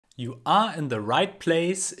You are in the right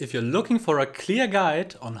place if you're looking for a clear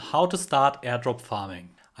guide on how to start airdrop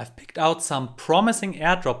farming. I've picked out some promising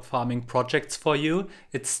airdrop farming projects for you.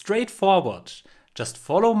 It's straightforward. Just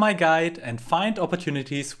follow my guide and find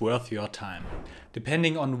opportunities worth your time.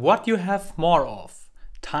 Depending on what you have more of,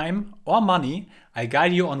 time or money, I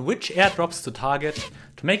guide you on which airdrops to target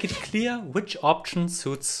to make it clear which option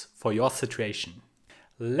suits for your situation.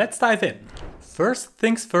 Let's dive in. First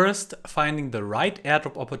things first, finding the right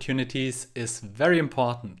airdrop opportunities is very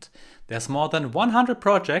important. There's more than 100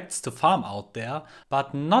 projects to farm out there,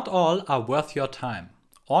 but not all are worth your time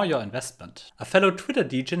or your investment. A fellow Twitter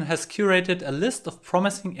degen has curated a list of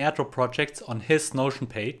promising airdrop projects on his Notion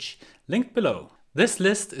page, linked below. This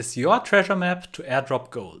list is your treasure map to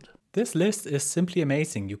airdrop gold. This list is simply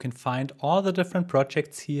amazing. You can find all the different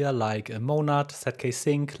projects here like Monad, ZK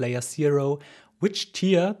Sync, Layer 0, which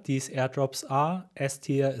tier these airdrops are. S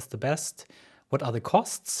tier is the best. What are the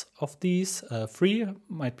costs of these? Free,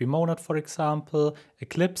 might be Monad for example.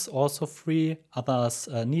 Eclipse also free. Others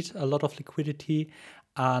need a lot of liquidity.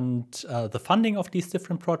 And the funding of these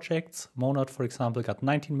different projects. Monad for example got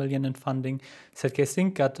 19 million in funding. ZK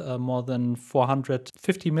Sync got more than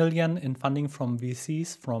 450 million in funding from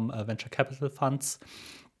VCs, from venture capital funds.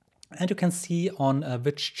 And you can see on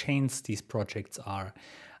which chains these projects are.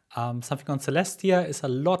 Something on Celestia is a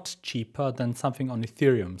lot cheaper than something on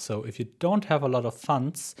Ethereum. So if you don't have a lot of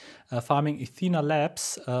funds, farming Ethena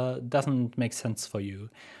Labs doesn't make sense for you.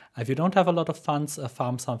 If you don't have a lot of funds,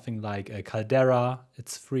 farm something like Caldera,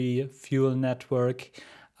 it's free, Fuel Network,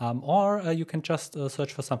 or you can just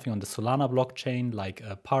search for something on the Solana blockchain like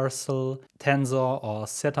Parcel, Tensor, or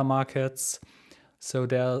Zeta Markets. So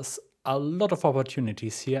there's a lot of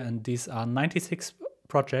opportunities here, and these are 96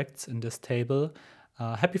 projects in this table.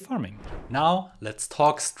 Happy farming. Now let's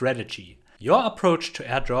talk strategy. Your approach to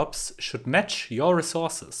airdrops should match your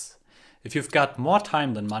resources. If you've got more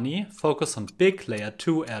time than money, focus on big layer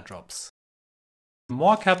 2 airdrops.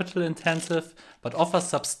 More capital intensive, but offer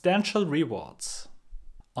substantial rewards.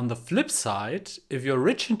 On the flip side, if you're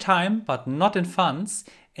rich in time but not in funds,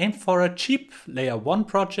 aim for a cheap layer 1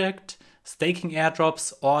 project, staking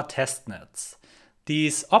airdrops or testnets.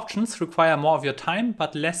 These options require more of your time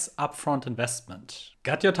but less upfront investment.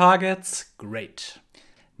 Got your targets? Great.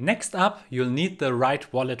 Next up, you'll need the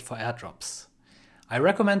right wallet for airdrops. I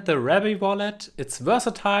recommend the Rabby wallet. It's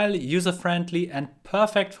versatile, user-friendly, and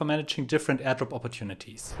perfect for managing different airdrop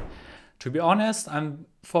opportunities. To be honest, I'm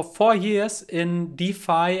for 4 years in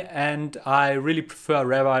DeFi and I really prefer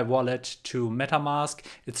Rabby wallet to MetaMask.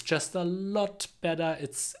 It's just a lot better.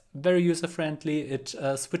 It's very user-friendly. It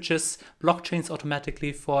switches blockchains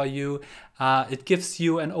automatically for you. It gives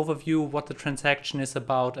you an overview what the transaction is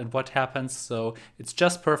about and what happens. So it's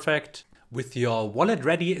just perfect. With your wallet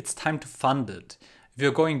ready, it's time to fund it. If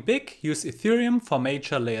you're going big, use Ethereum for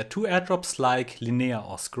major layer 2 airdrops like Linear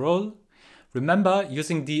or Scroll. Remember,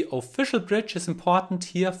 using the official bridge is important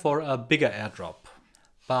here for a bigger airdrop.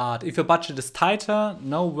 But if your budget is tighter,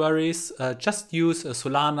 no worries, just use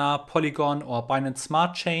Solana, Polygon or Binance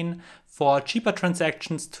Smart Chain for cheaper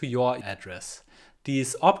transactions to your address.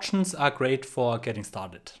 These options are great for getting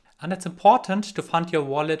started. And it's important to fund your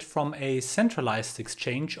wallet from a centralized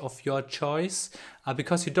exchange of your choice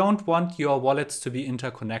because you don't want your wallets to be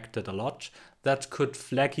interconnected a lot. That could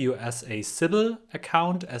flag you as a Sybil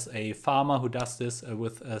account, as a farmer who does this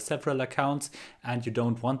with several accounts, and you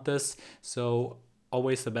don't want this. So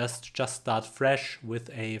always the best, just start fresh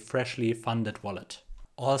with a freshly funded wallet.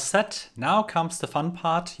 All set, now comes the fun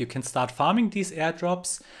part. You can start farming these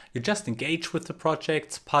airdrops. You just engage with the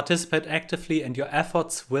projects, participate actively, and your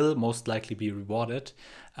efforts will most likely be rewarded.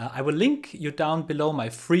 I will link you down below my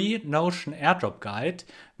free Notion airdrop guide,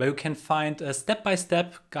 where you can find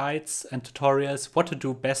step-by-step guides and tutorials what to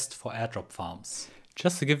do best for airdrop farms.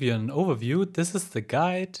 Just to give you an overview, this is the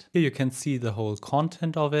guide. Here you can see the whole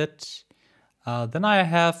content of it. Then I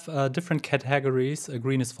have different categories.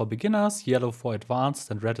 Green is for beginners, yellow for advanced,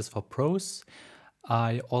 and red is for pros.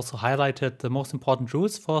 I also highlighted the most important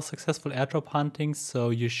rules for successful airdrop hunting, so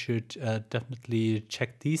you should definitely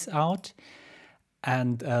check these out.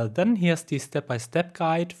 And then here's the step-by-step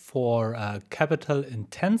guide for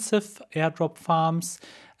capital-intensive airdrop farms.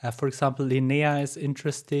 For example, Linear is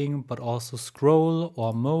interesting, but also Scroll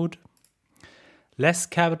or Mode. Less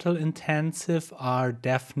capital intensive are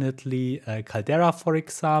definitely Caldera, for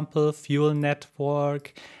example, Fuel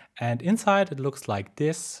Network, and inside it looks like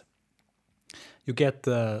this. You get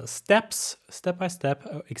the steps, step by step,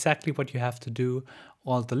 exactly what you have to do,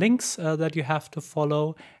 all the links that you have to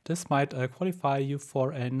follow. This might qualify you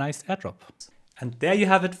for a nice airdrop. And there you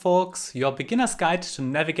have it, folks, your beginner's guide to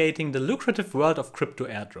navigating the lucrative world of crypto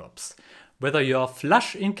airdrops. Whether you're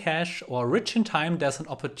flush in cash or rich in time, there's an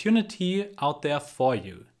opportunity out there for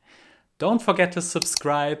you. Don't forget to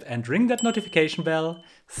subscribe and ring that notification bell.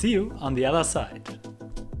 See you on the other side.